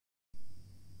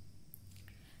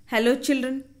Hello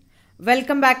children,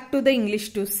 welcome back to the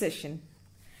English 2 session.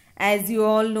 As you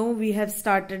all know, we have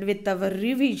started with our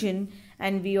revision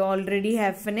and we already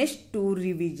have finished 2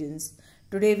 revisions.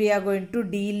 Today we are going to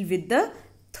deal with the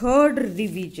third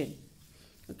revision.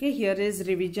 Okay, here is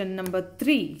revision number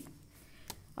 3.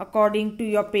 According to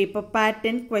your paper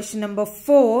pattern, question number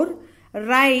 4,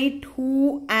 write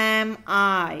who am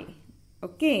I.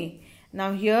 Okay,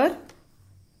 now here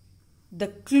the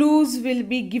clues will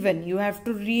be given. You have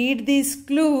to read these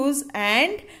clues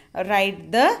and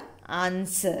write the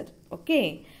answer.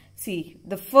 Okay. See,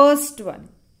 the first one.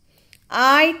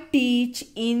 I teach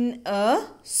in a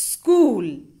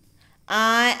school.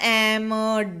 I am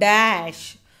a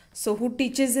dash. So, who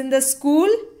teaches in the school?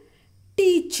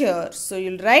 Teacher. So,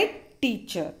 you'll write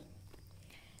teacher.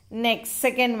 Next,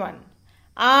 second one.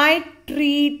 I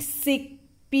treat sick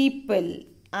people.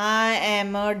 I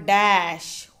am a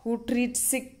dash. Who treats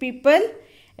sick people?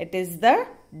 It is the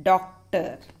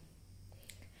doctor.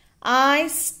 I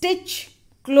stitch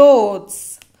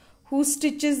clothes. Who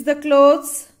stitches the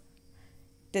clothes?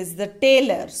 It is the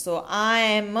tailor. So, I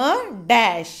am a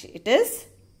dash. It is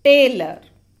tailor.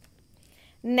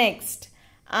 Next,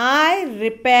 I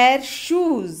repair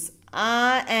shoes.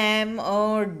 I am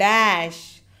a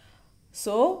dash.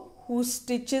 So, who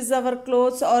stitches our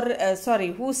clothes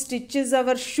who stitches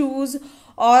our shoes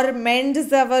or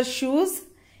mends our shoes?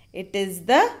 It is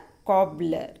the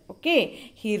cobbler.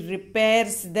 Okay, he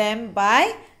repairs them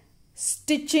by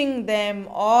stitching them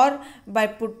or by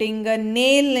putting a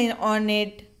nail on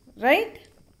it, right?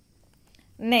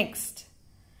 Next,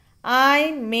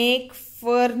 I make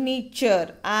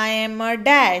furniture. I am a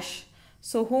dash.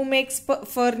 So, who makes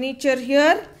furniture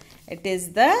here? It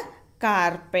is the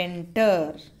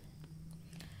carpenter.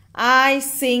 I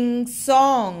sing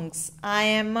songs. I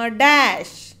am a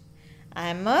dash. I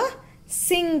am a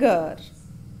singer.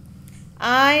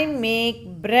 I make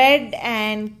bread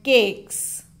and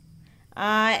cakes.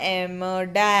 I am a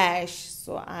dash.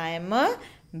 So, I am a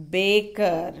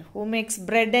baker. Who makes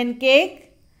bread and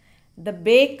cake? The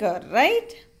baker,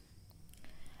 right?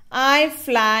 I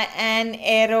fly an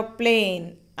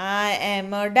aeroplane. I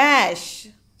am a dash.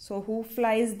 So, who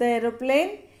flies the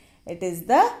aeroplane? It is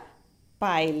the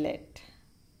pilot.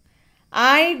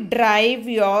 I drive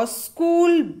your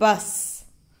school bus.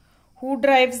 Who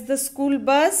drives the school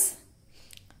bus?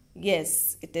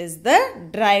 Yes, it is the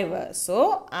driver.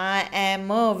 So, I am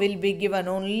a will be given.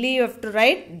 Only you have to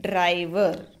write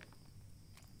driver.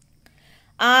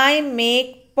 I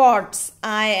make pots.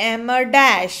 I am a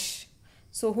dash.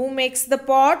 So, who makes the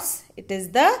pots? It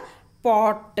is the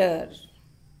potter.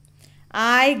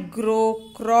 I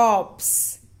grow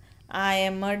crops. I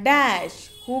am a dash.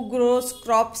 Who grows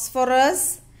crops for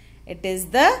us? It is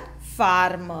the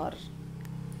farmer.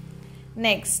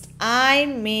 Next, I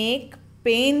make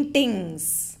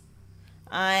paintings.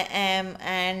 I am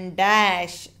an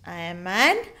dash. I am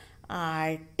an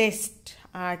artist.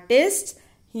 Artist,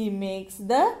 he makes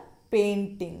the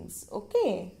paintings.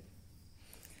 Okay.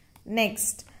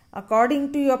 Next,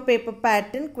 according to your paper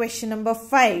pattern, question number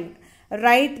 5.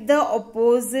 Write the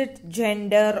opposite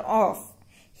gender of.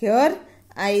 Here,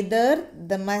 either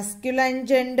the masculine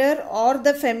gender or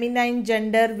the feminine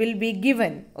gender will be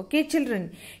given. Okay,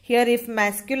 children. Here, if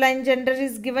masculine gender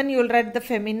is given, you will write the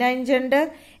feminine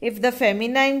gender. If the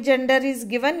feminine gender is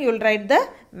given, you will write the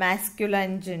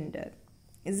masculine gender.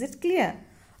 Is it clear?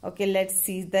 Okay, let's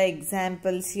see the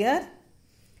examples here.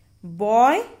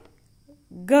 Boy,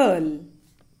 girl.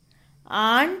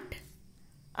 Aunt,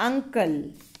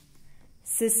 uncle.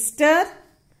 Sister,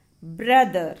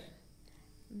 brother.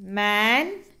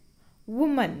 Man,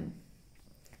 woman.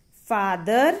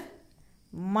 Father,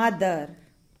 mother.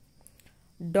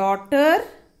 Daughter,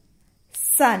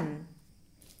 son.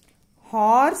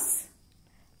 Horse,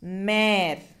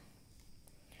 mare.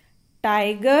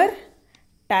 Tiger,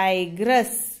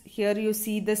 tigress. Here you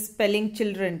see the spelling,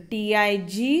 children.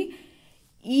 T-I-G-E-R,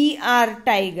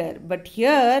 tiger. But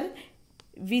here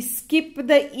we skip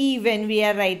the E when we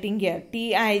are writing here.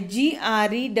 T-I-G-R-E-S-S,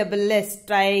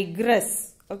 tigress.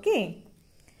 Okay.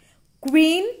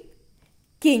 Queen,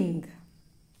 king.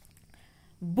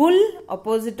 Bull,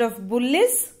 opposite of bull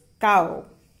is cow.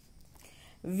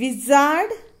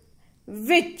 Wizard,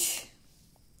 witch.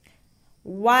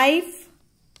 Wife,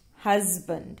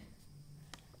 husband.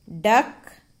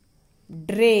 Duck,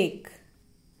 drake.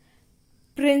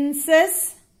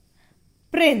 Princess,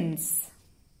 prince.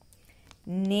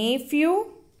 Niece,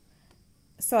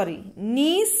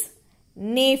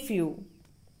 nephew.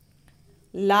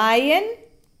 Lion,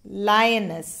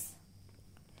 lioness.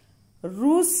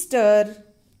 Rooster,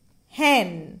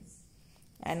 hen.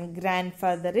 And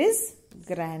grandfather is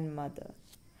grandmother.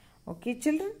 Okay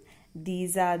children,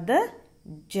 these are the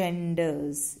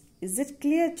genders. Is it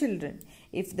clear children?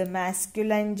 If the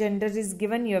masculine gender is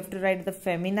given, you have to write the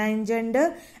feminine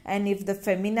gender, and if the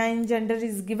feminine gender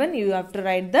is given, you have to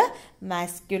write the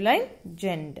masculine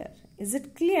gender. Is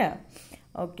it clear?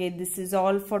 Okay, this is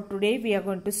all for today. We are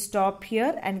going to stop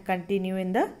here and continue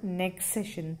in the next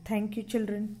session. Thank you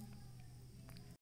children.